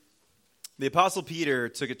The Apostle Peter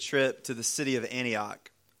took a trip to the city of Antioch,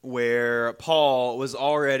 where Paul was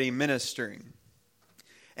already ministering.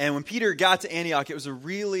 And when Peter got to Antioch, it was a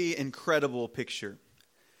really incredible picture.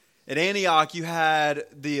 At Antioch, you had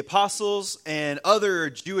the apostles and other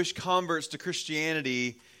Jewish converts to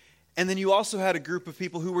Christianity, and then you also had a group of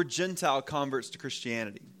people who were Gentile converts to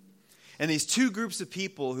Christianity. And these two groups of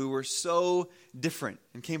people who were so different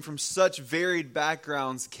and came from such varied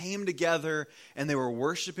backgrounds came together and they were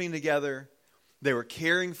worshiping together. They were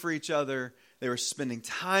caring for each other. They were spending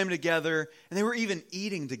time together. And they were even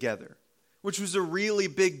eating together, which was a really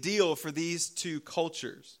big deal for these two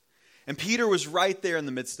cultures. And Peter was right there in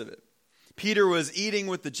the midst of it. Peter was eating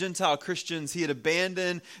with the Gentile Christians. He had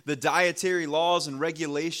abandoned the dietary laws and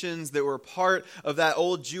regulations that were part of that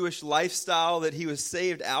old Jewish lifestyle that he was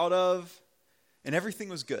saved out of. And everything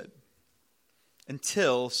was good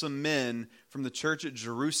until some men from the church at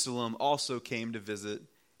Jerusalem also came to visit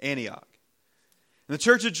Antioch. And the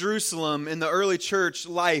church of Jerusalem in the early church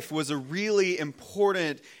life was a really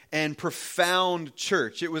important and profound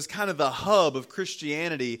church. It was kind of the hub of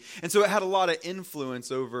Christianity. And so it had a lot of influence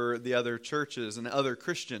over the other churches and other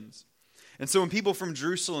Christians. And so when people from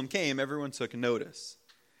Jerusalem came, everyone took notice.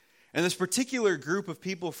 And this particular group of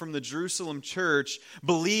people from the Jerusalem church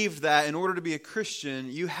believed that in order to be a Christian,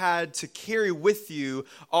 you had to carry with you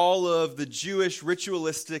all of the Jewish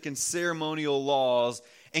ritualistic and ceremonial laws,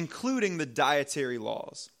 including the dietary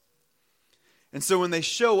laws. And so when they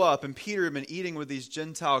show up, and Peter had been eating with these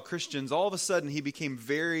Gentile Christians, all of a sudden he became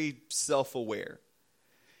very self-aware.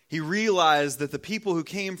 He realized that the people who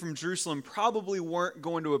came from Jerusalem probably weren't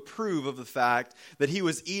going to approve of the fact that he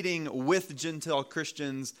was eating with Gentile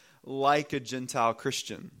Christians like a Gentile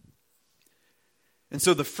Christian. And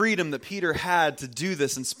so the freedom that Peter had to do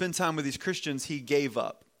this and spend time with these Christians, he gave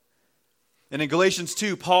up. And in Galatians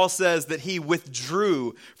 2, Paul says that he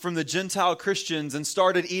withdrew from the Gentile Christians and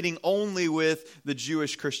started eating only with the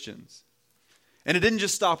Jewish Christians. And it didn't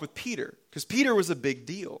just stop with Peter, because Peter was a big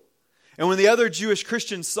deal. And when the other Jewish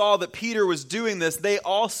Christians saw that Peter was doing this, they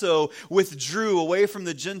also withdrew away from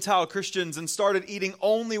the Gentile Christians and started eating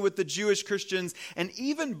only with the Jewish Christians. And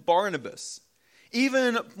even Barnabas,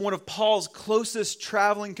 even one of Paul's closest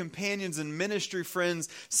traveling companions and ministry friends,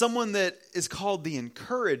 someone that is called the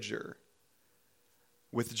encourager,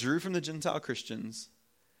 withdrew from the Gentile Christians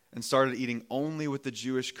and started eating only with the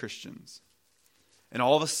Jewish Christians. And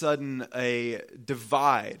all of a sudden, a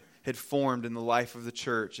divide had formed in the life of the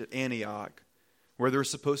church at Antioch, where there was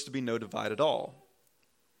supposed to be no divide at all.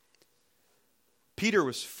 Peter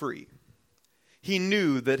was free. He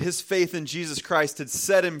knew that his faith in Jesus Christ had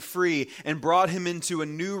set him free and brought him into a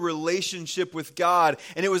new relationship with God,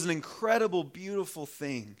 and it was an incredible, beautiful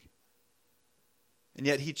thing. And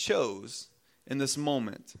yet he chose, in this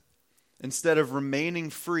moment, instead of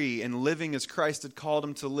remaining free and living as Christ had called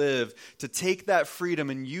him to live, to take that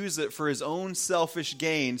freedom and use it for his own selfish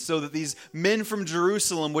gain so that these men from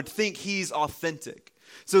Jerusalem would think he's authentic,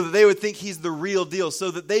 so that they would think he's the real deal,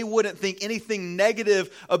 so that they wouldn't think anything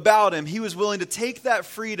negative about him. He was willing to take that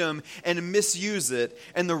freedom and misuse it,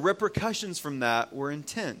 and the repercussions from that were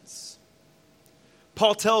intense.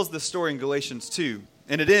 Paul tells this story in Galatians 2.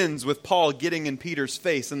 And it ends with Paul getting in Peter's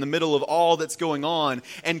face in the middle of all that's going on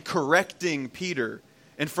and correcting Peter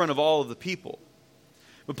in front of all of the people.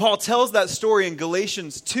 But Paul tells that story in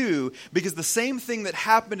Galatians 2 because the same thing that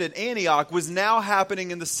happened at Antioch was now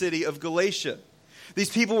happening in the city of Galatia. These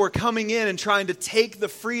people were coming in and trying to take the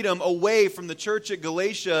freedom away from the church at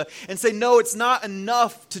Galatia and say, no, it's not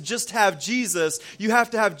enough to just have Jesus. You have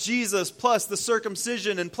to have Jesus plus the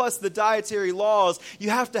circumcision and plus the dietary laws. You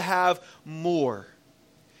have to have more.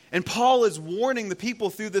 And Paul is warning the people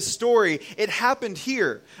through this story. It happened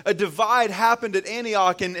here. A divide happened at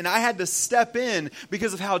Antioch, and I had to step in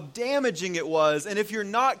because of how damaging it was. And if you're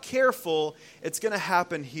not careful, it's going to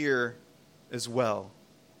happen here as well.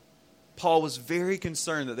 Paul was very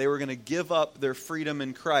concerned that they were going to give up their freedom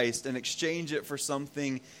in Christ and exchange it for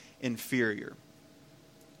something inferior.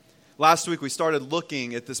 Last week we started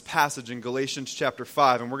looking at this passage in Galatians chapter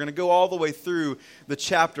 5, and we're going to go all the way through the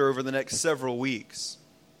chapter over the next several weeks.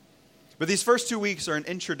 But these first 2 weeks are an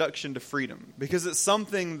introduction to freedom because it's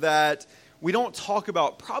something that we don't talk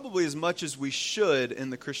about probably as much as we should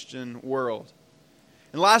in the Christian world.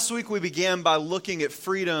 And last week we began by looking at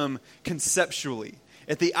freedom conceptually,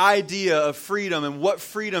 at the idea of freedom and what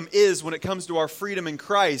freedom is when it comes to our freedom in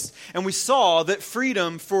Christ. And we saw that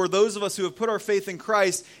freedom for those of us who have put our faith in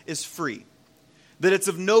Christ is free. That it's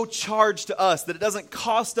of no charge to us, that it doesn't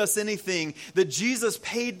cost us anything, that Jesus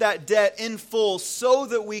paid that debt in full so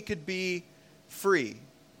that we could be free.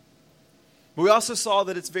 But we also saw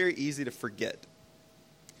that it's very easy to forget.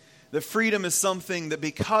 That freedom is something that,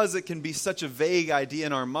 because it can be such a vague idea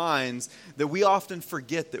in our minds, that we often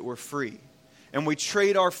forget that we're free. And we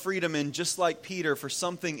trade our freedom in, just like Peter, for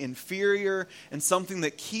something inferior and something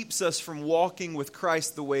that keeps us from walking with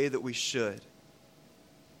Christ the way that we should.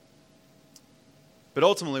 But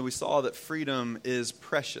ultimately, we saw that freedom is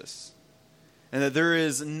precious, and that there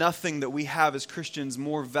is nothing that we have as Christians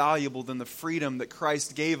more valuable than the freedom that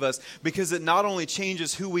Christ gave us, because it not only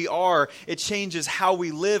changes who we are, it changes how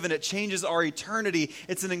we live, and it changes our eternity.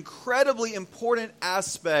 It's an incredibly important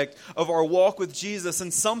aspect of our walk with Jesus,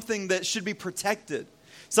 and something that should be protected,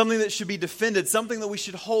 something that should be defended, something that we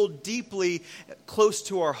should hold deeply close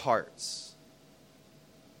to our hearts.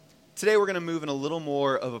 Today we're going to move in a little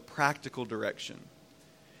more of a practical direction.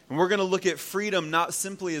 And we're going to look at freedom not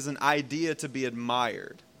simply as an idea to be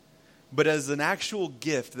admired, but as an actual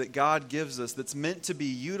gift that God gives us that's meant to be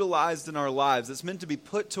utilized in our lives, that's meant to be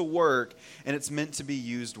put to work, and it's meant to be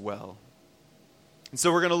used well. And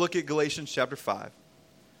so we're going to look at Galatians chapter 5,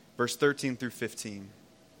 verse 13 through 15.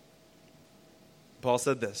 Paul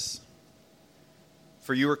said this: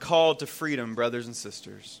 "For you are called to freedom, brothers and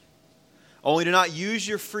sisters. Only do not use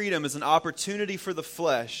your freedom as an opportunity for the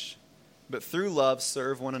flesh, but through love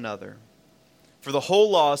serve one another. For the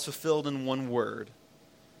whole law is fulfilled in one word: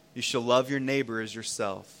 you shall love your neighbor as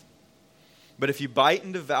yourself. But if you bite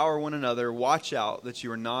and devour one another, watch out that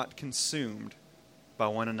you are not consumed by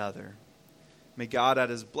one another." May God add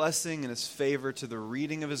his blessing and his favor to the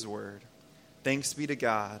reading of his word. Thanks be to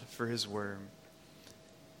God for his word.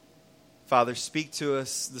 Father, speak to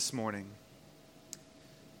us this morning.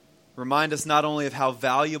 Remind us not only of how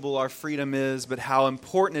valuable our freedom is, but how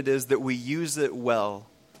important it is that we use it well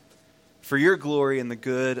for your glory and the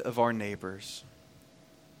good of our neighbors.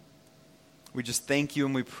 We just thank you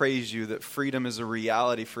and we praise you that freedom is a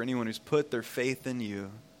reality for anyone who's put their faith in you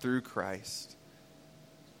through Christ.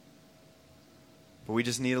 But we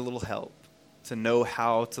just need a little help to know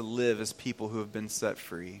how to live as people who have been set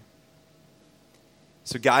free.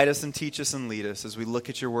 So guide us and teach us and lead us as we look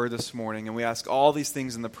at your word this morning. And we ask all these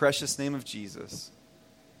things in the precious name of Jesus.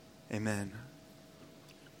 Amen.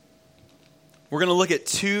 We're going to look at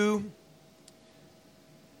two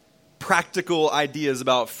practical ideas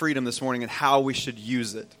about freedom this morning and how we should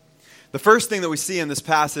use it. The first thing that we see in this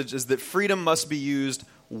passage is that freedom must be used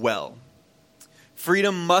well.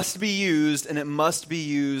 Freedom must be used, and it must be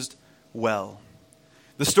used well.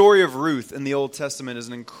 The story of Ruth in the Old Testament is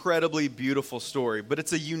an incredibly beautiful story, but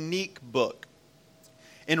it's a unique book.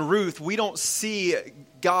 In Ruth, we don't see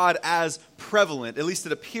God as prevalent, at least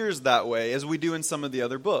it appears that way, as we do in some of the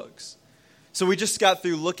other books. So we just got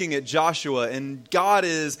through looking at Joshua, and God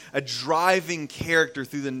is a driving character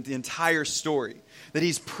through the entire story. That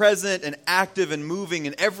he's present and active and moving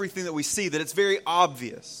in everything that we see, that it's very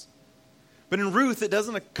obvious. But in Ruth, it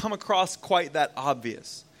doesn't come across quite that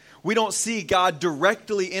obvious. We don't see God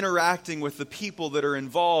directly interacting with the people that are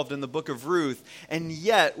involved in the book of Ruth. And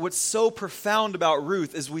yet, what's so profound about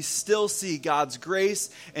Ruth is we still see God's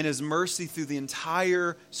grace and his mercy through the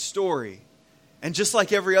entire story. And just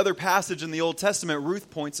like every other passage in the Old Testament,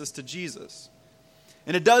 Ruth points us to Jesus.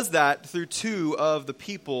 And it does that through two of the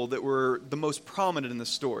people that were the most prominent in the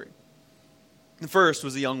story. The first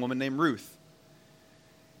was a young woman named Ruth.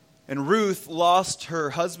 And Ruth lost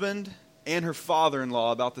her husband and her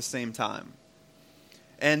father-in-law about the same time.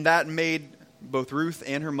 And that made both Ruth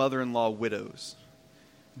and her mother-in-law widows.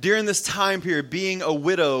 During this time period, being a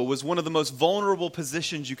widow was one of the most vulnerable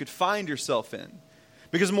positions you could find yourself in.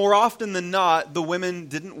 Because more often than not, the women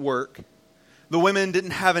didn't work, the women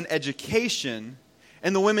didn't have an education,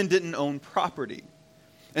 and the women didn't own property.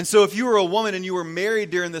 And so if you were a woman and you were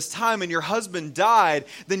married during this time and your husband died,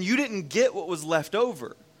 then you didn't get what was left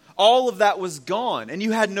over. All of that was gone, and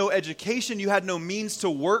you had no education, you had no means to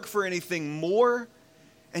work for anything more,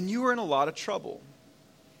 and you were in a lot of trouble.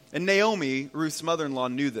 And Naomi, Ruth's mother-in-law,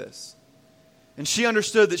 knew this. And she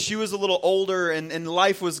understood that she was a little older and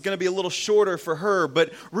life was going to be a little shorter for her,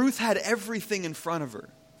 but Ruth had everything in front of her.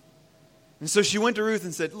 And so she went to Ruth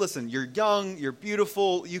and said, listen, you're young, you're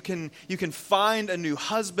beautiful, you can find a new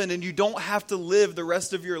husband, and you don't have to live the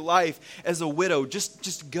rest of your life as a widow.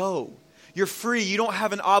 Just go. You're free. You don't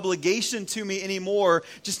have an obligation to me anymore.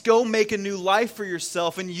 Just go make a new life for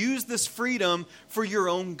yourself and use this freedom for your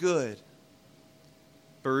own good.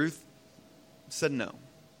 But Ruth said no.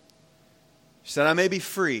 She said, I may be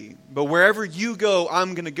free, but wherever you go,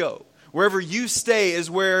 I'm going to go. Wherever you stay is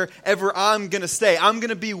wherever I'm going to stay. I'm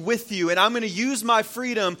going to be with you, and I'm going to use my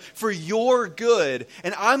freedom for your good.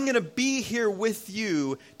 And I'm going to be here with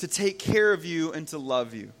you to take care of you and to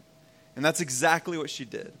love you. And that's exactly what she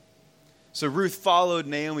did. So Ruth followed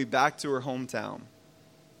Naomi back to her hometown.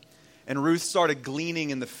 and Ruth started gleaning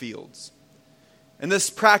in the fields. And this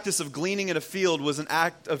practice of gleaning in a field was an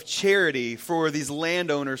act of charity for these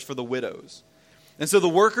landowners, for the widows. And so the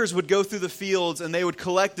workers would go through the fields and they would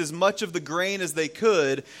collect as much of the grain as they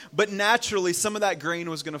could, but naturally some of that grain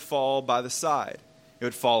was going to fall by the side. It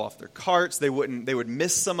would fall off their carts. They would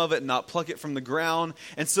miss some of it and not pluck it from the ground.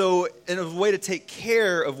 And so in a way to take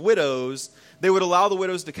care of widows, they would allow the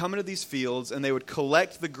widows to come into these fields and they would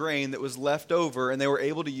collect the grain that was left over, and they were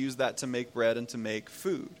able to use that to make bread and to make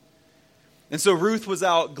food. And so Ruth was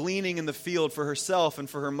out gleaning in the field for herself and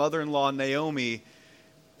for her mother-in-law Naomi.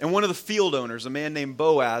 And one of the field owners, a man named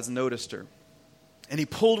Boaz, noticed her. And he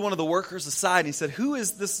pulled one of the workers aside and he said, "Who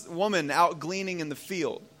is this woman out gleaning in the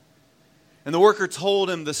field?" And the worker told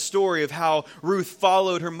him the story of how Ruth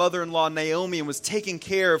followed her mother-in-law Naomi and was taking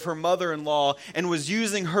care of her mother-in-law and was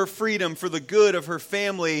using her freedom for the good of her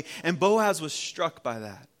family. And Boaz was struck by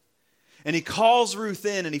that. And he calls Ruth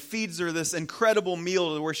in and he feeds her this incredible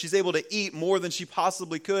meal where she's able to eat more than she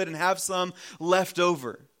possibly could and have some left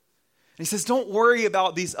over. And he says, "Don't worry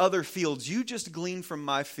about these other fields. You just glean from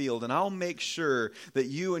my field and I'll make sure that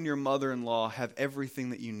you and your mother-in-law have everything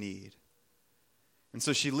that you need." And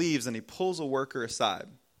so she leaves and he pulls a worker aside.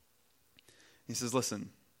 He says,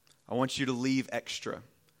 "Listen, I want you to leave extra.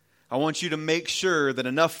 I want you to make sure that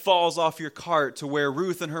enough falls off your cart to where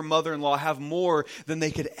Ruth and her mother-in-law have more than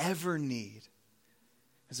they could ever need."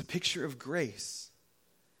 It's a picture of grace.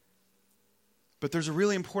 But there's a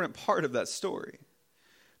really important part of that story.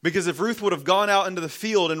 Because if Ruth would have gone out into the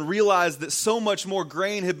field and realized that so much more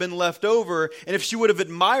grain had been left over, and if she would have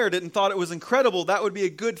admired it and thought it was incredible, that would be a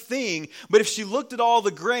good thing. But if she looked at all the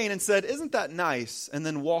grain and said, "Isn't that nice?" and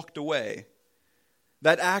then walked away,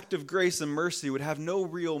 that act of grace and mercy would have no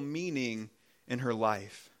real meaning in her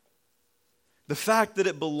life. The fact that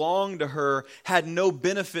it belonged to her had no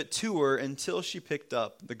benefit to her until she picked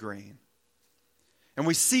up the grain. And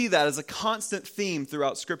we see that as a constant theme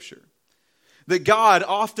throughout Scripture. That God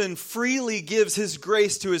often freely gives His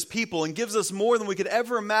grace to His people and gives us more than we could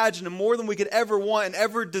ever imagine and more than we could ever want and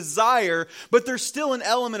ever desire, but there's still an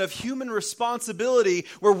element of human responsibility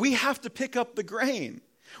where we have to pick up the grain,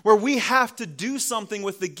 where we have to do something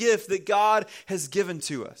with the gift that God has given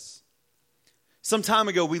to us. Some time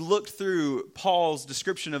ago, we looked through Paul's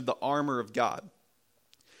description of the armor of God.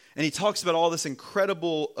 And he talks about all this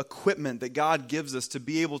incredible equipment that God gives us to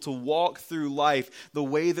be able to walk through life the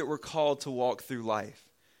way that we're called to walk through life.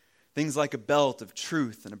 Things like a belt of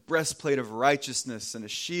truth and a breastplate of righteousness and a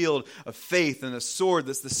shield of faith and a sword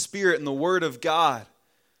that's the Spirit and the Word of God.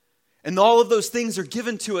 And all of those things are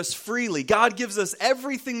given to us freely. God gives us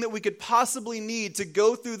everything that we could possibly need to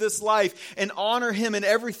go through this life and honor Him in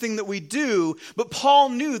everything that we do. But Paul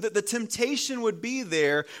knew that the temptation would be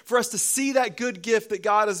there for us to see that good gift that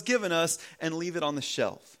God has given us and leave it on the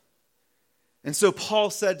shelf. And so Paul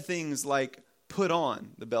said things like, put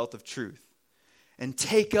on the belt of truth and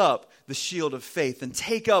take up the shield of faith and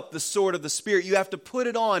take up the sword of the Spirit. You have to put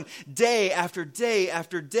it on day after day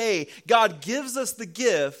after day. God gives us the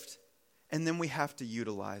gift, and then we have to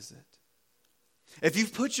utilize it. If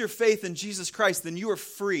you've put your faith in Jesus Christ, then you are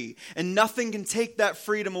free, and nothing can take that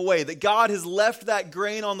freedom away. That God has left that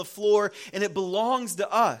grain on the floor, and it belongs to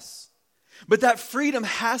us. But that freedom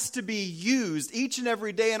has to be used each and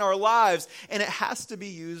every day in our lives, and it has to be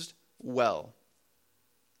used well.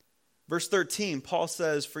 Verse 13, Paul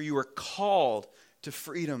says, "For you are called to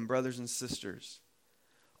freedom, brothers and sisters.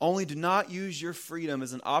 Only do not use your freedom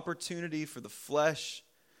as an opportunity for the flesh,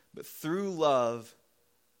 but through love,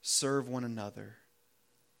 serve one another."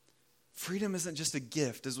 Freedom isn't just a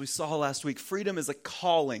gift, as we saw last week. Freedom is a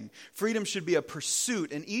calling. Freedom should be a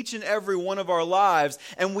pursuit in each and every one of our lives,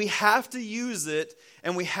 and we have to use it,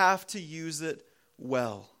 and we have to use it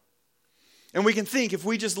well. And we can think if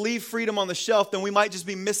we just leave freedom on the shelf, then we might just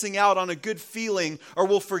be missing out on a good feeling, or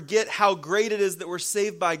we'll forget how great it is that we're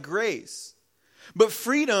saved by grace. But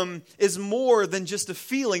freedom is more than just a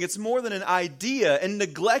feeling. It's more than an idea. And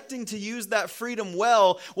neglecting to use that freedom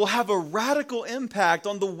well will have a radical impact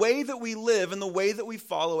on the way that we live and the way that we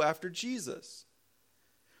follow after Jesus.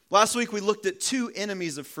 Last week we looked at two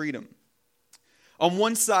enemies of freedom. On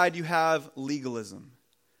one side you have legalism.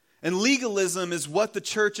 And legalism is what the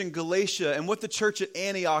church in Galatia and what the church at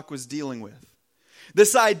Antioch was dealing with.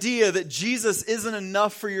 This idea that Jesus isn't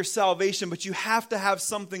enough for your salvation, but you have to have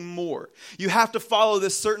something more. You have to follow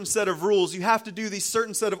this certain set of rules. You have to do these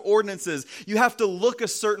certain set of ordinances. You have to look a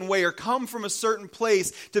certain way or come from a certain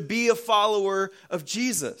place to be a follower of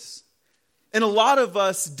Jesus. And a lot of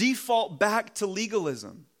us default back to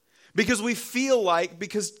legalism because we feel like,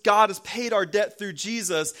 because God has paid our debt through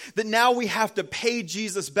Jesus, that now we have to pay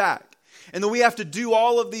Jesus back. and that we have to do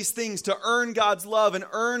all of these things to earn God's love and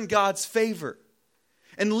earn God's favor.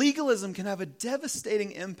 And legalism can have a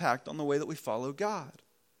devastating impact on the way that we follow God.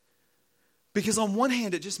 Because on one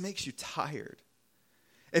hand, it just makes you tired.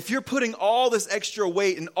 If you're putting all this extra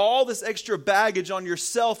weight and all this extra baggage on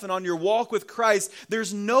yourself and on your walk with Christ,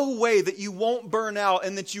 there's no way that you won't burn out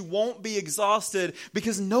and that you won't be exhausted,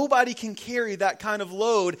 because nobody can carry that kind of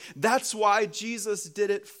load. That's why Jesus did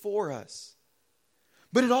it for us.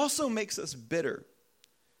 But it also makes us bitter.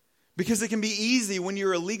 Because it can be easy when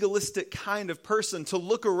you're a legalistic kind of person to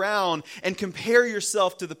look around and compare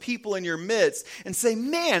yourself to the people in your midst and say,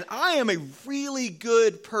 man, I am a really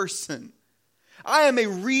good person. I am a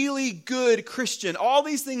really good Christian. All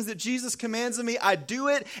these things that Jesus commands of me, I do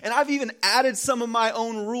it, and I've even added some of my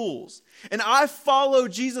own rules. And I follow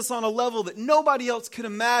Jesus on a level that nobody else could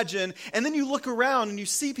imagine. And then you look around and you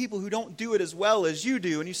see people who don't do it as well as you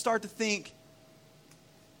do, and you start to think,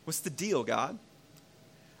 what's the deal, God?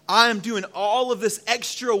 I am doing all of this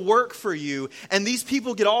extra work for you, and these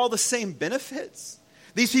people get all the same benefits.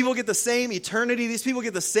 These people get the same eternity. These people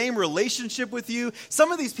get the same relationship with you.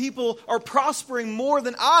 Some of these people are prospering more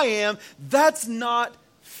than I am. That's not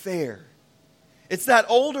fair. It's that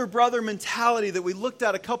older brother mentality that we looked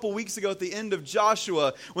at a couple weeks ago at the end of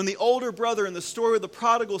Joshua, when the older brother in the story of the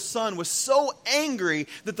prodigal son was so angry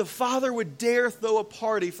that the father would dare throw a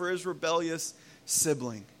party for his rebellious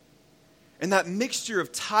sibling. And that mixture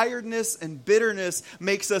of tiredness and bitterness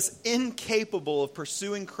makes us incapable of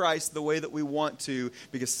pursuing Christ the way that we want to,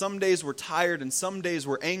 because some days we're tired and some days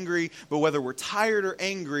we're angry, but whether we're tired or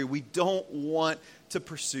angry, we don't want to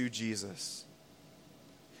pursue Jesus.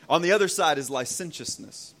 On the other side is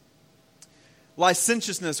licentiousness.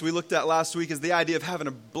 Licentiousness, we looked at last week, is the idea of having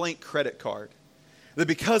a blank credit card. That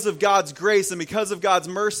because of God's grace and because of God's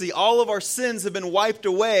mercy, all of our sins have been wiped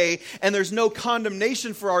away, and there's no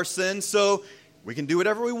condemnation for our sins, so we can do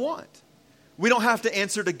whatever we want. We don't have to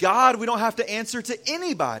answer to God. We don't have to answer to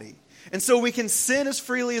anybody. And so we can sin as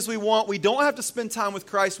freely as we want. We don't have to spend time with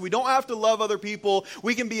Christ. We don't have to love other people.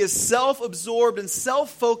 We can be as self-absorbed and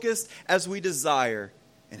self-focused as we desire,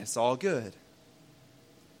 and it's all good.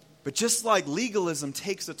 But just like legalism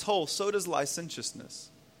takes a toll, so does licentiousness.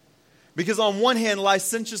 Because on one hand,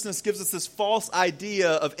 licentiousness gives us this false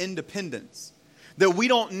idea of independence. That we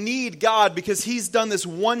don't need God because He's done this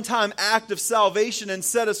one-time act of salvation and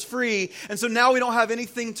set us free. And so now we don't have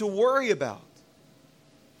anything to worry about.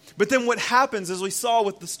 But then what happens, as we saw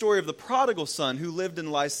with the story of the prodigal son who lived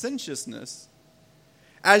in licentiousness,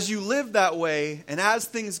 as you live that way and as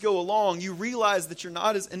things go along, you realize that you're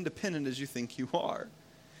not as independent as you think you are.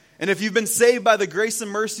 And if you've been saved by the grace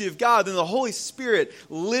and mercy of God, then the Holy Spirit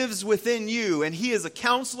lives within you. And He is a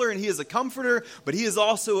counselor and He is a comforter, but He is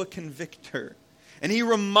also a convictor. And He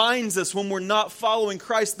reminds us when we're not following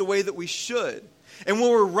Christ the way that we should. And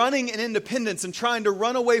when we're running in independence and trying to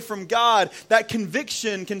run away from God, that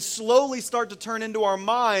conviction can slowly start to turn into our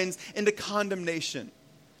minds into condemnation.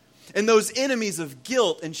 And those enemies of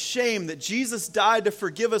guilt and shame that Jesus died to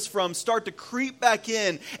forgive us from start to creep back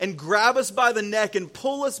in and grab us by the neck and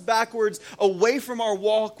pull us backwards away from our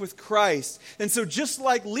walk with Christ. And so just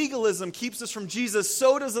like legalism keeps us from Jesus,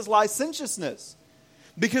 so does this licentiousness.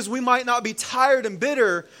 Because we might not be tired and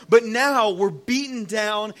bitter, but now we're beaten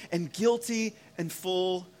down and guilty and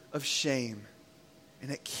full of shame. And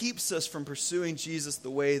it keeps us from pursuing Jesus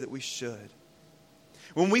the way that we should.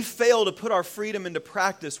 When we fail to put our freedom into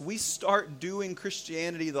practice, we start doing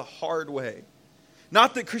Christianity the hard way.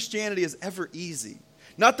 Not that Christianity is ever easy.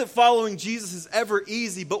 Not that following Jesus is ever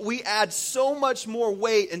easy, but we add so much more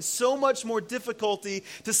weight and so much more difficulty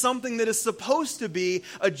to something that is supposed to be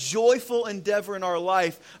a joyful endeavor in our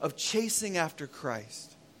life of chasing after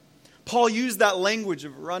Christ. Paul used that language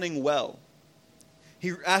of running well.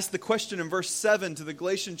 He asked the question in verse 7 to the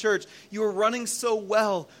Galatian church, "You are running so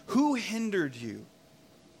well, who hindered you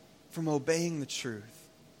from obeying the truth?"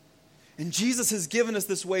 And Jesus has given us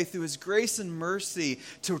this way through His grace and mercy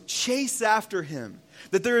to chase after Him.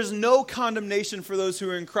 That there is no condemnation for those who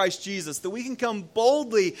are in Christ Jesus. That we can come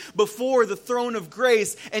boldly before the throne of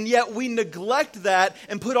grace, and yet we neglect that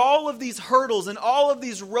and put all of these hurdles and all of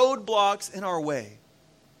these roadblocks in our way.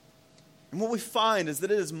 And what we find is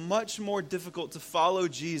that it is much more difficult to follow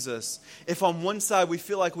Jesus if on one side we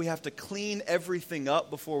feel like we have to clean everything up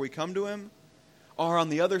before we come to Him, or on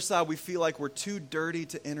the other side, we feel like we're too dirty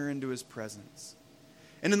to enter into His presence.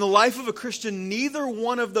 And in the life of a Christian, neither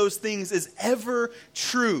one of those things is ever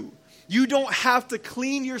true. You don't have to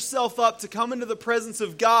clean yourself up to come into the presence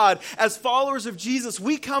of God. As followers of Jesus,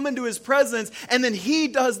 we come into his presence and then he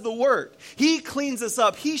does the work. He cleans us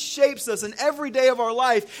up. He shapes us, and every day of our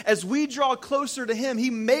life, as we draw closer to him, he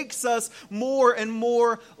makes us more and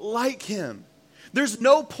more like him. There's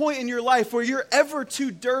no point in your life where you're ever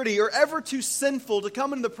too dirty or ever too sinful to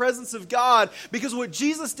come into the presence of God, because what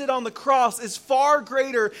Jesus did on the cross is far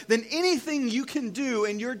greater than anything you can do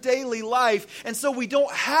in your daily life. And so we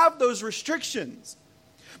don't have those restrictions.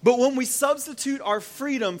 But when we substitute our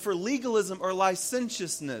freedom for legalism or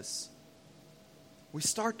licentiousness, we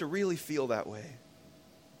start to really feel that way.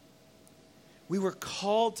 We were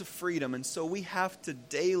called to freedom, and so we have to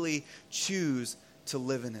daily choose to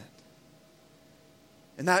live in it.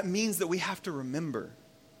 And that means that we have to remember.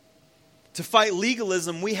 To fight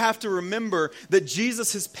legalism, we have to remember that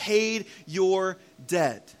Jesus has paid your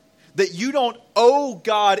debt. That you don't owe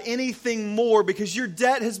God anything more because your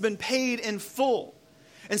debt has been paid in full.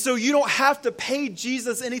 And so you don't have to pay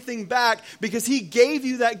Jesus anything back because he gave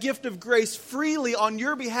you that gift of grace freely on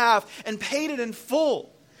your behalf and paid it in full.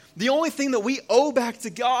 The only thing that we owe back to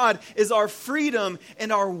God is our freedom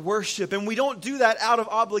and our worship. And we don't do that out of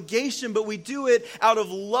obligation, but we do it out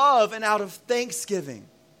of love and out of thanksgiving.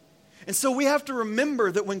 And so we have to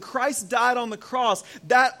remember that when Christ died on the cross,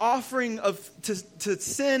 that offering to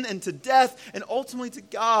sin and to death and ultimately to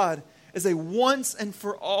God is a once and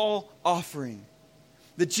for all offering.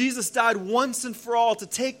 That Jesus died once and for all to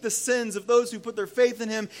take the sins of those who put their faith in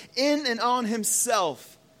him in and on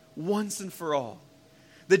himself once and for all.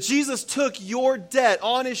 That Jesus took your debt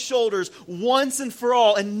on his shoulders once and for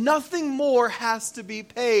all, and nothing more has to be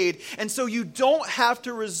paid. And so you don't have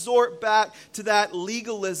to resort back to that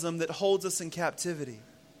legalism that holds us in captivity.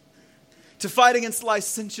 To fight against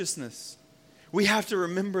licentiousness, we have to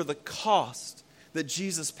remember the cost that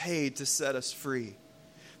Jesus paid to set us free.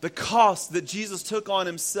 The cost that Jesus took on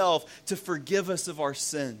himself to forgive us of our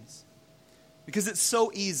sins. Because it's so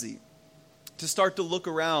easy to start to look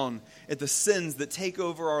around at the sins that take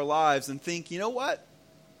over our lives and think, you know what?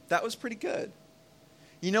 That was pretty good.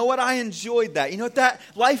 You know what? I enjoyed that. You know what? That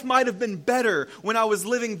life might have been better when I was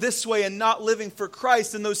living this way and not living for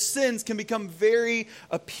Christ. And those sins can become very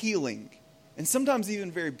appealing and sometimes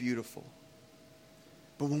even very beautiful.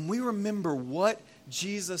 But when we remember what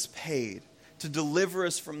Jesus paid to deliver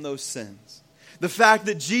us from those sins, the fact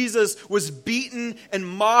that Jesus was beaten and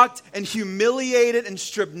mocked and humiliated and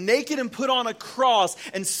stripped naked and put on a cross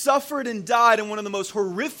and suffered and died in one of the most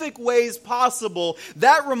horrific ways possible,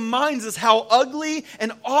 that reminds us how ugly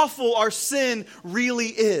and awful our sin really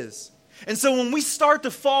is. And so when we start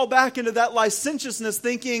to fall back into that licentiousness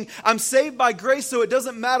thinking, I'm saved by grace so it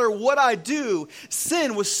doesn't matter what I do,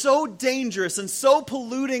 sin was so dangerous and so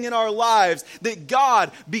polluting in our lives that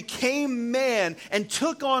God became man and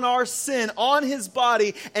took on our sin on his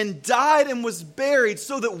body and died and was buried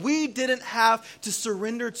so that we didn't have to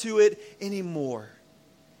surrender to it anymore.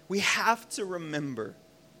 We have to remember,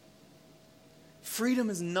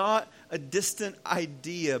 freedom is not a distant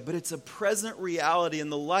idea, but it's a present reality in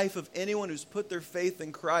the life of anyone who's put their faith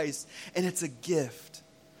in Christ. And it's a gift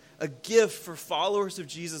for followers of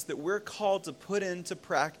Jesus that we're called to put into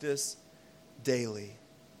practice daily.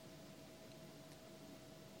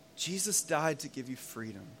 Jesus died to give you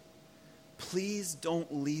freedom. Please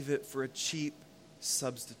don't leave it for a cheap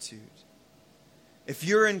substitute. If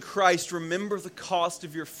you're in Christ, remember the cost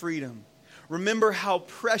of your freedom. Remember how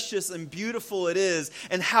precious and beautiful it is,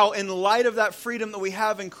 and how in light of that freedom that we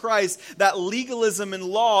have in Christ, that legalism and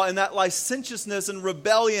law and that licentiousness and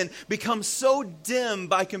rebellion becomes so dim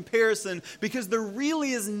by comparison because there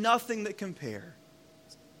really is nothing that compares.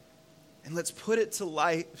 And let's put it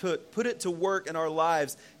to work in our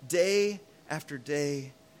lives day after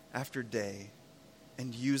day after day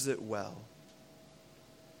and use it well.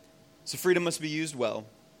 So freedom must be used well.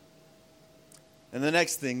 And the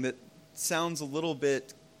next thing that sounds a little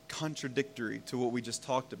bit contradictory to what we just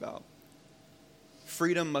talked about.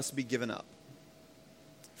 Freedom must be given up.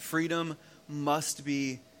 Freedom must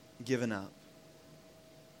be given up.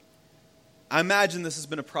 I imagine this has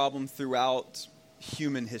been a problem throughout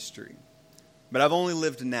human history. But I've only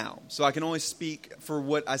lived now, so I can only speak for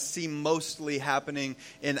what I see mostly happening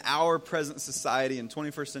in our present society in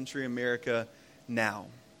 21st century America now.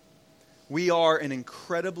 We are an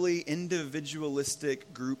incredibly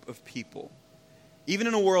individualistic group of people. Even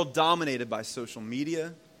in a world dominated by social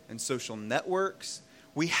media and social networks,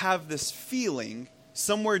 we have this feeling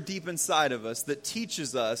somewhere deep inside of us that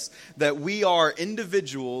teaches us that we are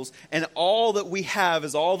individuals and all that we have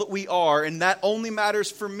is all that we are, and that only matters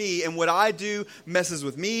for me, and what I do messes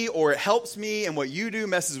with me or it helps me, and what you do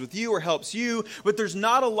messes with you or helps you, but there's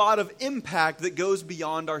not a lot of impact that goes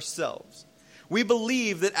beyond ourselves. We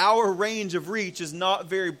believe that our range of reach is not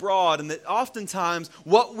very broad, and that oftentimes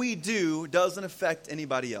what we do doesn't affect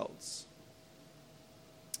anybody else.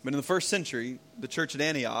 But in the first century, the church at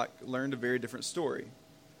Antioch learned a very different story.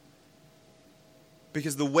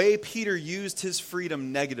 Because the way Peter used his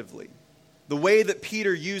freedom negatively, the way that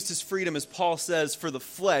Peter used his freedom, as Paul says, for the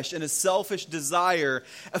flesh and his selfish desire,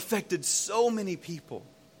 affected so many people.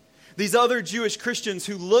 These other Jewish Christians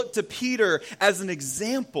who looked to Peter as an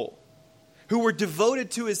example, who were devoted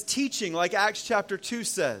to his teaching, like Acts chapter 2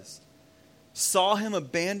 says, saw him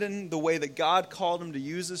abandon the way that God called him to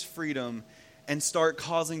use his freedom and start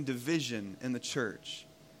causing division in the church,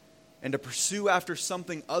 and to pursue after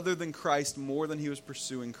something other than Christ more than he was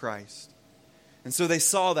pursuing Christ. And so they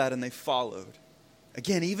saw that and they followed.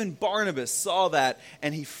 Again, even Barnabas saw that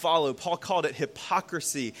and he followed. Paul called it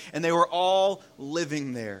hypocrisy, and they were all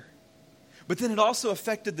living there. But then it also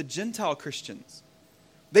affected the Gentile Christians.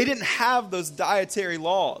 They didn't have those dietary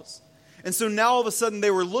laws. And so now all of a sudden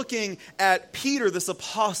they were looking at Peter, this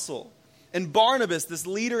apostle, and Barnabas, this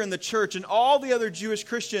leader in the church, and all the other Jewish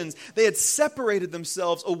Christians. They had separated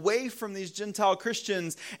themselves away from these Gentile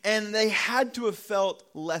Christians, and they had to have felt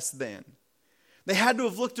less than. They had to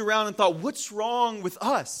have looked around and thought, what's wrong with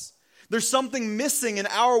us? There's something missing in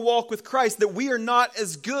our walk with Christ, that we are not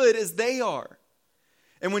as good as they are.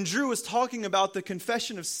 And when Drew was talking about the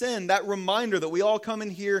confession of sin, that reminder that we all come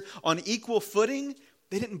in here on equal footing,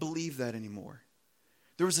 they didn't believe that anymore.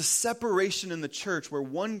 There was a separation in the church where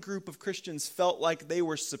one group of Christians felt like they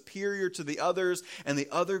were superior to the others, and the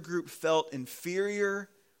other group felt inferior,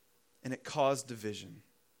 and it caused division.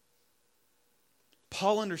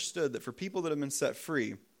 Paul understood that for people that have been set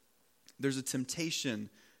free, there's a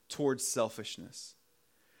temptation towards selfishness.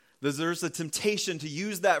 There's a temptation to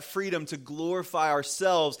use that freedom to glorify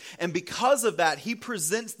ourselves, and because of that, he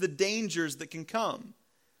presents the dangers that can come.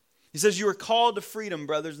 He says, you are called to freedom,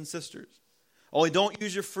 brothers and sisters. Only don't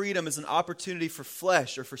use your freedom as an opportunity for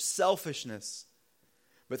flesh or for selfishness,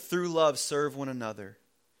 but through love serve one another.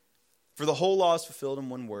 For the whole law is fulfilled in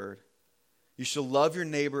one word. You shall love your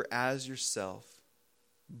neighbor as yourself.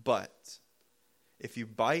 But if you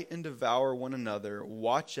bite and devour one another,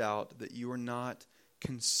 watch out that you are not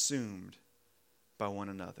consumed by one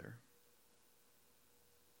another.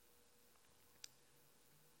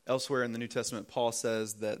 Elsewhere in the New Testament, Paul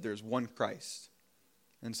says that there's one Christ.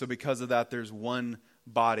 And so because of that, there's one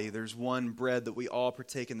body, there's one bread that we all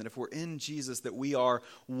partake in, that if we're in Jesus, that we are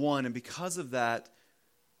one. And because of that,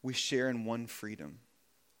 we share in one freedom.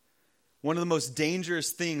 One of the most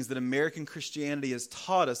dangerous things that American Christianity has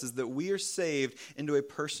taught us is that we are saved into a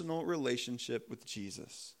personal relationship with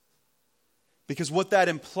Jesus. Because what that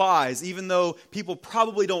implies, even though people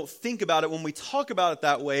probably don't think about it when we talk about it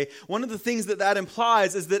that way, one of the things that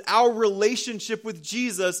implies is that our relationship with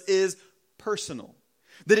Jesus is personal.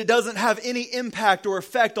 That it doesn't have any impact or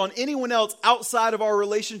effect on anyone else outside of our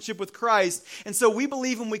relationship with Christ. And so we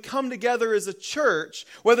believe when we come together as a church,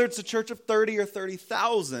 whether it's a church of 30 or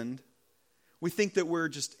 30,000, we think that we're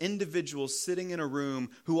just individuals sitting in a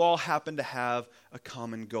room who all happen to have a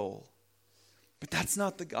common goal. But that's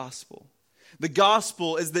not the gospel. The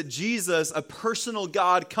gospel is that Jesus, a personal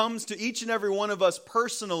God, comes to each and every one of us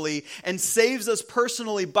personally and saves us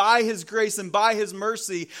personally by his grace and by his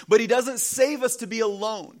mercy. But he doesn't save us to be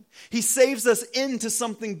alone. He saves us into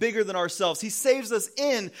something bigger than ourselves. He saves us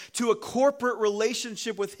into a corporate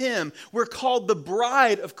relationship with him. We're called the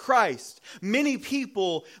bride of Christ. Many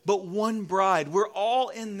people, but one bride. We're all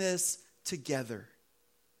in this together.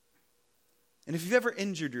 And if you've ever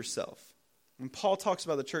injured yourself, when Paul talks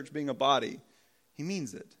about the church being a body, he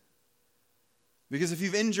means it. Because if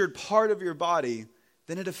you've injured part of your body,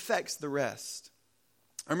 then it affects the rest.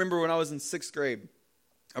 I remember when I was in 6th grade,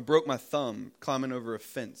 I broke my thumb climbing over a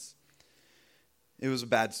fence. It was a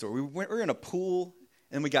bad story. We were in a pool,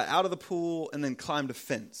 and we got out of the pool and then climbed a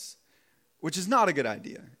fence, which is not a good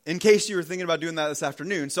idea, in case you were thinking about doing that this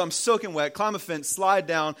afternoon. So I'm soaking wet, climb a fence, slide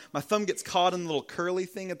down. My thumb gets caught in the little curly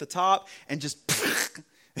thing at the top, and just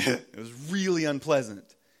it was really unpleasant.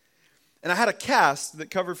 And I had a cast that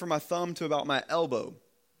covered from my thumb to about my elbow.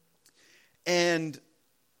 And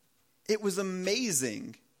it was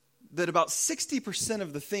amazing that about 60%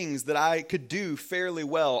 of the things that I could do fairly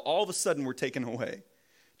well all of a sudden were taken away.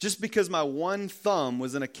 Just because my one thumb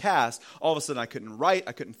was in a cast, all of a sudden I couldn't write,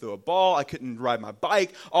 I couldn't throw a ball, I couldn't ride my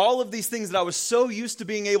bike. All of these things that I was so used to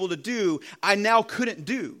being able to do, I now couldn't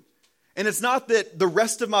do. And it's not that the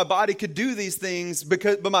rest of my body could do these things,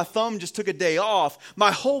 but my thumb just took a day off.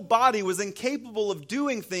 My whole body was incapable of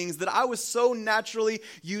doing things that I was so naturally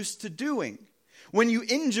used to doing. When you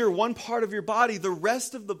injure one part of your body, the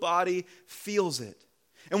rest of the body feels it.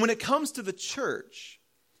 And when it comes to the church,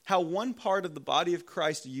 how one part of the body of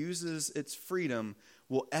Christ uses its freedom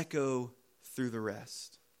will echo through the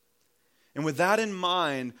rest. And with that in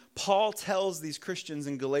mind, Paul tells these Christians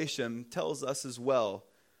in Galatia, and tells us as well,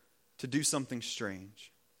 to do something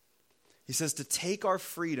strange. He says to take our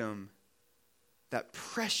freedom, that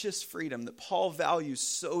precious freedom that Paul values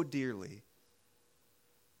so dearly,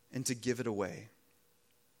 and to give it away.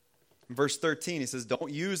 In verse 13, he says,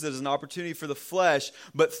 don't use it as an opportunity for the flesh,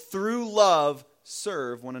 but through love,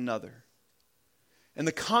 serve one another. And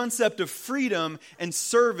the concept of freedom and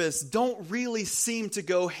service don't really seem to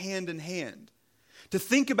go hand in hand. To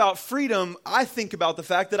think about freedom, I think about the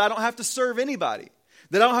fact that I don't have to serve anybody,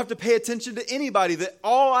 that I don't have to pay attention to anybody, that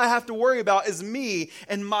all I have to worry about is me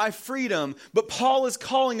and my freedom. But Paul is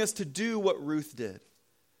calling us to do what Ruth did.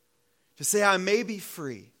 To say, I may be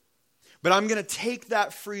free, but I'm going to take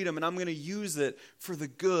that freedom and I'm going to use it for the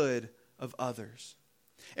good of others.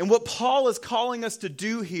 And what Paul is calling us to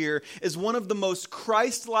do here is one of the most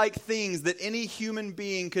Christ-like things that any human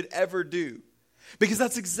being could ever do. Because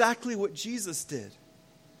that's exactly what Jesus did.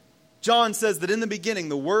 John says that in the beginning,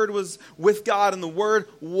 the Word was with God and the Word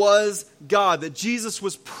was God. That Jesus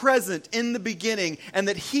was present in the beginning and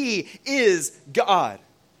that He is God.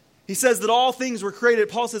 He says that all things were created.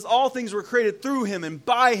 Paul says all things were created through Him and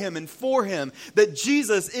by Him and for Him. That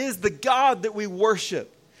Jesus is the God that we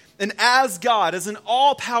worship. And as God, as an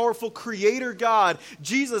all-powerful creator God,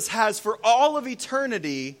 Jesus has for all of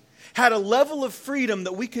eternity had a level of freedom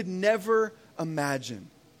that we could never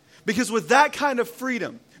imagine. Because with that kind of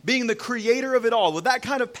freedom, being the creator of it all, with that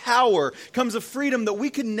kind of power comes a freedom that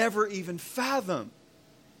we could never even fathom.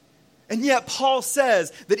 And yet Paul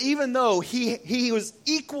says that even though he was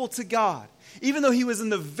equal to God, even though he was in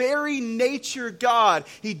the very nature God,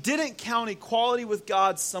 he didn't count equality with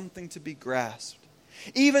God something to be grasped.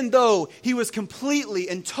 Even though he was completely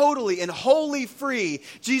and totally and wholly free,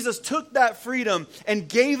 Jesus took that freedom and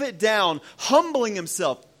gave it down, humbling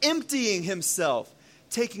himself, emptying himself,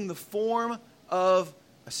 taking the form of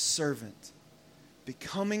a servant,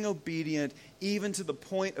 becoming obedient even to the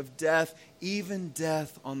point of death, even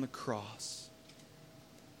death on the cross.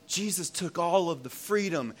 Jesus took all of the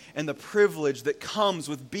freedom and the privilege that comes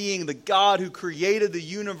with being the God who created the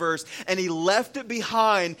universe, and he left it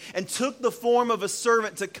behind and took the form of a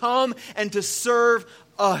servant to come and to serve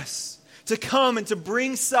us, to come and to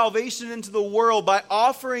bring salvation into the world by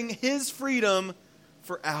offering his freedom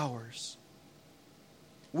for ours.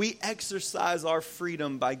 We exercise our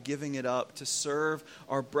freedom by giving it up to serve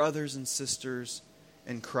our brothers and sisters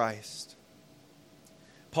in Christ.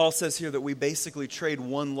 Paul says here that we basically trade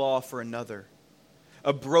one law for another,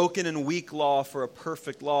 a broken and weak law for a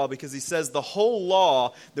perfect law, because he says the whole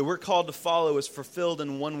law that we're called to follow is fulfilled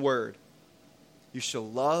in one word. You shall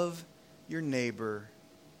love your neighbor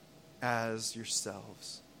as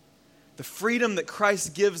yourselves. The freedom that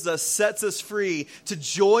Christ gives us sets us free to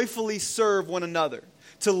joyfully serve one another,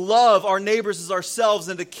 to love our neighbors as ourselves,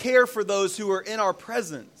 and to care for those who are in our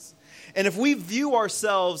presence. And if we view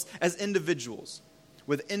ourselves as individuals,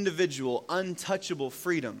 with individual, untouchable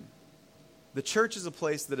freedom, the church is a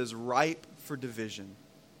place that is ripe for division.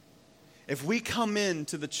 If we come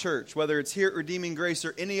into the church, whether it's here at Redeeming Grace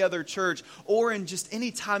or any other church, or in just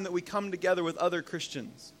any time that we come together with other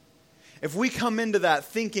Christians, if we come into that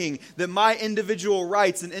thinking that my individual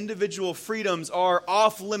rights and individual freedoms are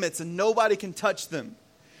off limits and nobody can touch them,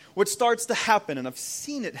 what starts to happen, and I've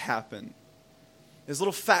seen it happen, is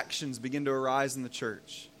little factions begin to arise in the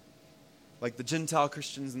church. Like the Gentile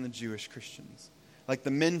Christians and the Jewish Christians. Like the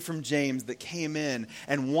men from James that came in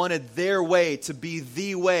and wanted their way to be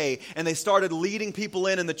the way. And they started leading people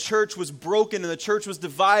in, and the church was broken, and the church was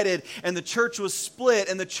divided, and the church was split,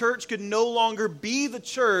 and the church could no longer be the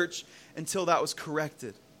church until that was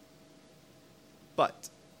corrected. But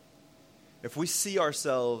if we see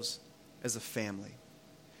ourselves as a family,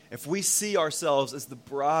 if we see ourselves as the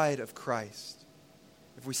bride of Christ,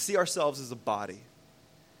 if we see ourselves as a body,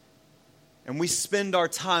 and we spend our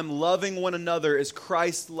time loving one another as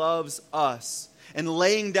Christ loves us, and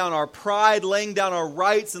laying down our pride, laying down our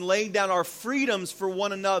rights, and laying down our freedoms for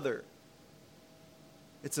one another,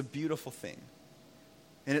 it's a beautiful thing.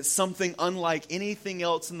 And it's something unlike anything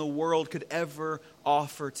else in the world could ever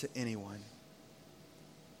offer to anyone.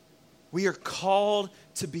 We are called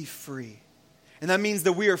to be free. And that means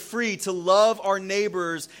that we are free to love our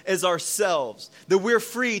neighbors as ourselves. That we're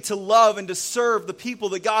free to love and to serve the people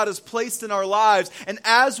that God has placed in our lives. And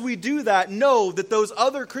as we do that, know that those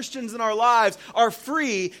other Christians in our lives are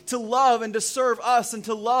free to love and to serve us and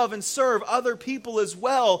to love and serve other people as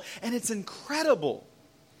well. And it's incredible.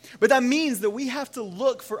 But that means that we have to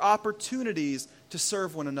look for opportunities to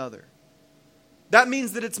serve one another. That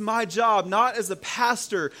means that it's my job, not as a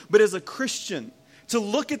pastor, but as a Christian, to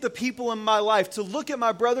look at the people in my life, to look at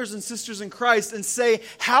my brothers and sisters in Christ and say,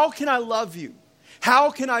 how can I love you?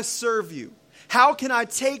 How can I serve you? How can I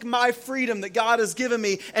take my freedom that God has given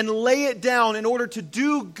me and lay it down in order to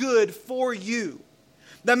do good for you?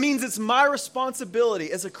 That means it's my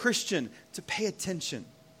responsibility as a Christian to pay attention,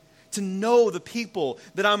 to know the people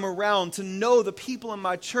that I'm around, to know the people in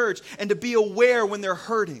my church, and to be aware when they're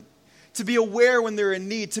hurting, to be aware when they're in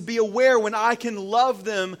need, to be aware when I can love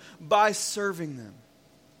them by serving them.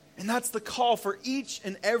 And that's the call for each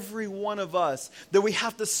and every one of us, that we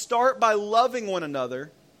have to start by loving one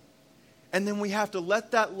another, and then we have to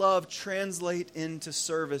let that love translate into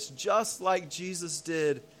service, just like Jesus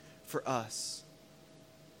did for us.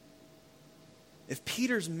 If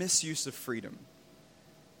Peter's misuse of freedom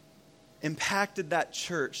impacted that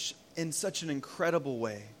church in such an incredible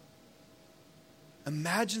way,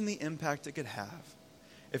 imagine the impact it could have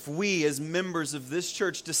if we, as members of this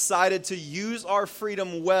church, decided to use our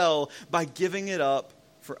freedom well by giving it up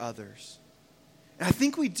for others. And I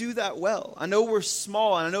think we do that well. I know we're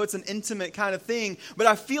small, and I know it's an intimate kind of thing, but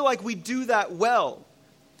I feel like we do that well.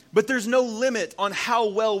 But there's no limit on how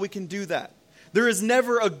well we can do that. There is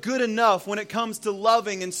never a good enough when it comes to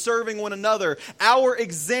loving and serving one another. Our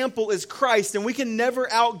example is Christ, and we can never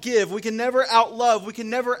outgive, we can never outlove, we can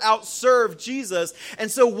never outserve Jesus. And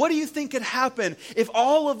so what do you think could happen if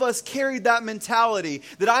all of us carried that mentality,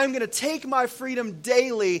 that I'm going to take my freedom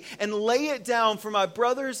daily and lay it down for my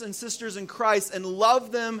brothers and sisters in Christ and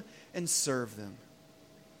love them and serve them?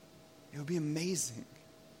 It would be amazing.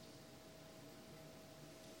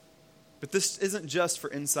 But this isn't just for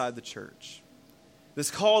inside the church. This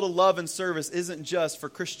call to love and service isn't just for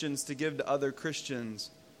Christians to give to other Christians,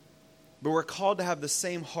 but we're called to have the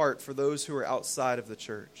same heart for those who are outside of the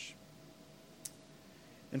church.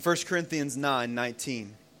 In 1 Corinthians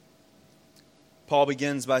 9:19, Paul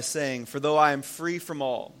begins by saying, "For though I am free from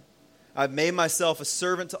all, I've made myself a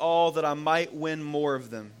servant to all that I might win more of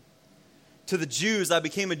them. To the Jews I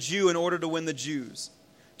became a Jew in order to win the Jews.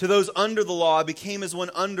 To those under the law, I became as one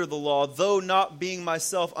under the law, though not being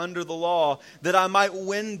myself under the law, that I might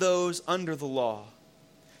win those under the law.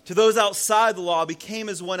 To those outside the law, I became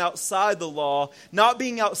as one outside the law, not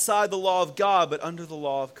being outside the law of God, but under the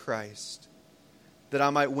law of Christ, that I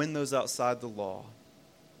might win those outside the law.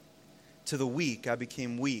 To the weak, I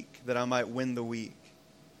became weak, that I might win the weak.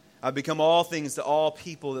 I become all things to all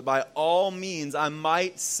people, that by all means I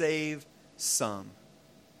might save some.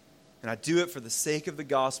 And I do it for the sake of the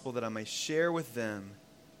gospel, that I may share with them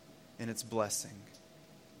in its blessing."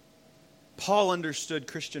 Paul understood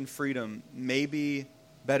Christian freedom maybe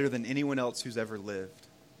better than anyone else who's ever lived.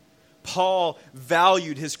 Paul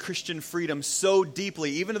valued his Christian freedom so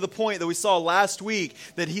deeply, even to the point that we saw last week,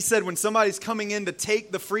 that he said when somebody's coming in to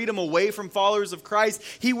take the freedom away from followers of Christ,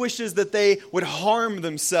 he wishes that they would harm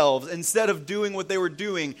themselves instead of doing what they were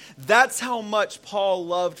doing. That's how much Paul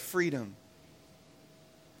loved freedom.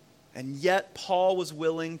 And yet Paul was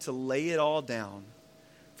willing to lay it all down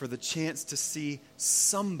for the chance to see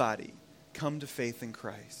somebody come to faith in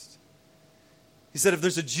Christ. He said, if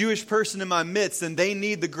there's a Jewish person in my midst and they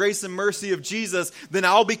need the grace and mercy of Jesus, then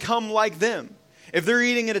I'll become like them. If they're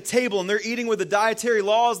eating at a table and they're eating with the dietary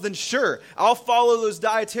laws, then sure, I'll follow those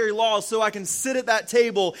dietary laws so I can sit at that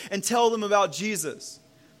table and tell them about Jesus.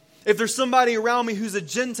 If there's somebody around me who's a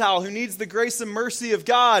Gentile who needs the grace and mercy of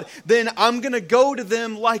God, then I'm going to go to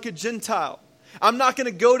them like a Gentile. I'm not going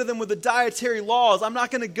to go to them with the dietary laws. I'm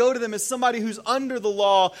not going to go to them as somebody who's under the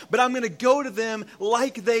law, but I'm going to go to them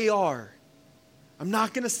like they are. I'm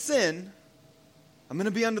not going to sin. I'm going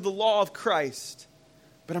to be under the law of Christ,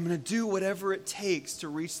 but I'm going to do whatever it takes to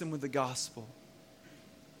reach them with the gospel.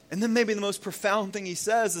 And then maybe the most profound thing he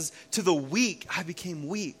says is, to the weak, I became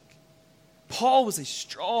weak. Paul was a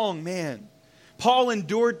strong man. Paul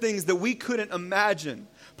endured things that we couldn't imagine.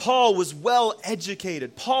 Paul was well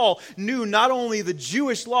educated. Paul knew not only the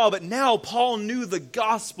Jewish law, but now Paul knew the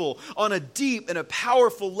gospel on a deep and a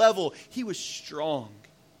powerful level. He was strong.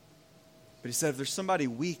 But he said, if there's somebody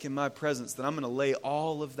weak in my presence, then I'm going to lay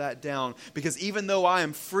all of that down. Because even though I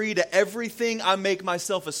am free to everything, I make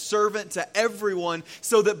myself a servant to everyone,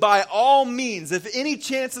 so that by all means, if any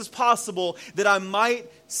chance is possible, that I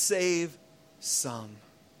might save some.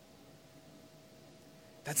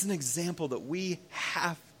 That's an example that we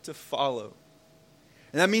have to follow.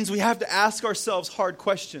 And that means we have to ask ourselves hard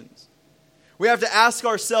questions. We have to ask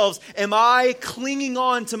ourselves, am I clinging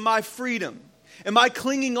on to my freedom? Am I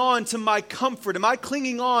clinging on to my comfort? Am I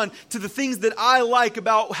clinging on to the things that I like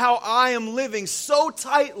about how I am living so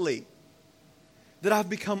tightly that I've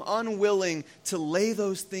become unwilling to lay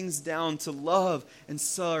those things down to love and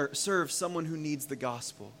serve someone who needs the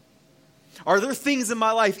gospel? Are there things in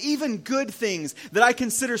my life, even good things, that I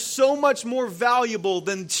consider so much more valuable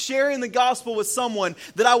than sharing the gospel with someone,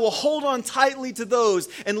 that I will hold on tightly to those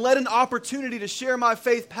and let an opportunity to share my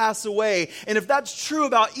faith pass away? And if that's true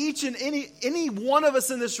about each and any one of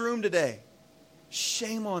us in this room today,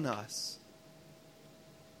 shame on us.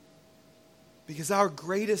 Because our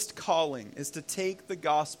greatest calling is to take the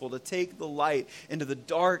gospel, to take the light into the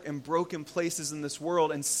dark and broken places in this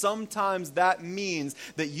world. And sometimes that means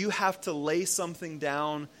that you have to lay something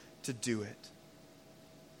down to do it.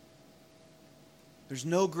 There's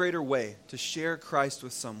no greater way to share Christ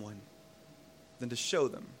with someone than to show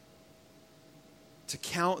them. To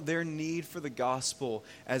count their need for the gospel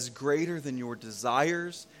as greater than your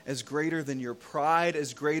desires, as greater than your pride,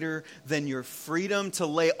 as greater than your freedom, to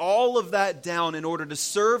lay all of that down in order to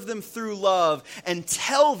serve them through love and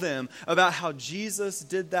tell them about how Jesus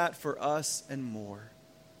did that for us and more.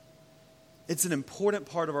 It's an important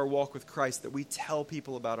part of our walk with Christ that we tell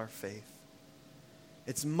people about our faith.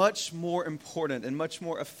 It's much more important and much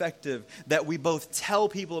more effective that we both tell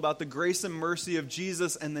people about the grace and mercy of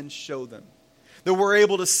Jesus and then show them. That we're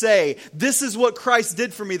able to say, this is what Christ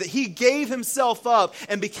did for me, that he gave himself up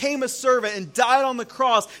and became a servant and died on the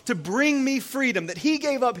cross to bring me freedom, that he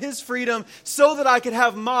gave up his freedom so that I could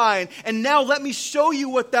have mine. And now let me show you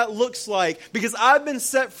what that looks like, because I've been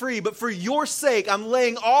set free, but for your sake, I'm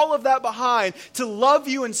laying all of that behind to love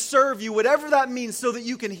you and serve you, whatever that means, so that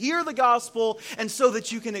you can hear the gospel and so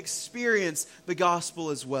that you can experience the gospel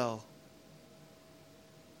as well.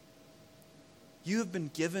 You have been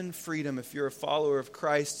given freedom if you're a follower of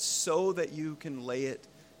Christ so that you can lay it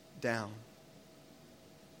down.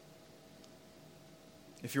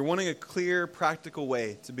 If you're wanting a clear, practical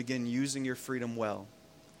way to begin using your freedom well,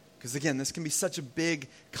 because again, this can be such a big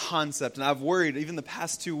concept, and I've worried even the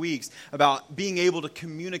past 2 weeks about being able to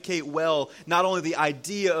communicate well, not only the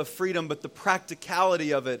idea of freedom, but the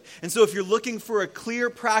practicality of it. And so if you're looking for a clear,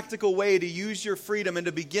 practical way to use your freedom and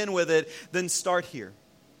to begin with it, then start here.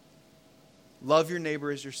 Love your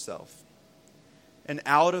neighbor as yourself. And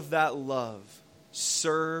out of that love,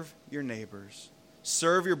 serve your neighbors.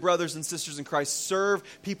 Serve your brothers and sisters in Christ. Serve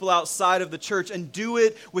people outside of the church, and do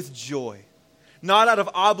it with joy. Not out of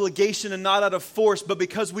obligation and not out of force, but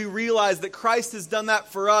because we realize that Christ has done that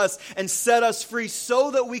for us and set us free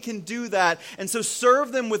so that we can do that. And so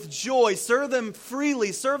serve them with joy. Serve them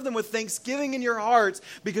freely. Serve them with thanksgiving in your hearts,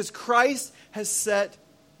 because Christ has set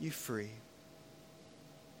you free.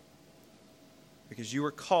 Because you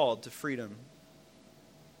are called to freedom,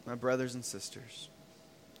 my brothers and sisters.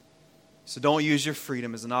 So don't use your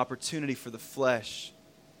freedom as an opportunity for the flesh,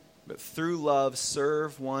 but through love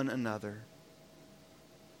serve one another.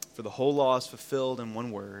 For the whole law is fulfilled in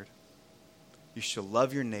one word: you shall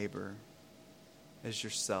love your neighbor as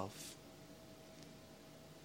yourself.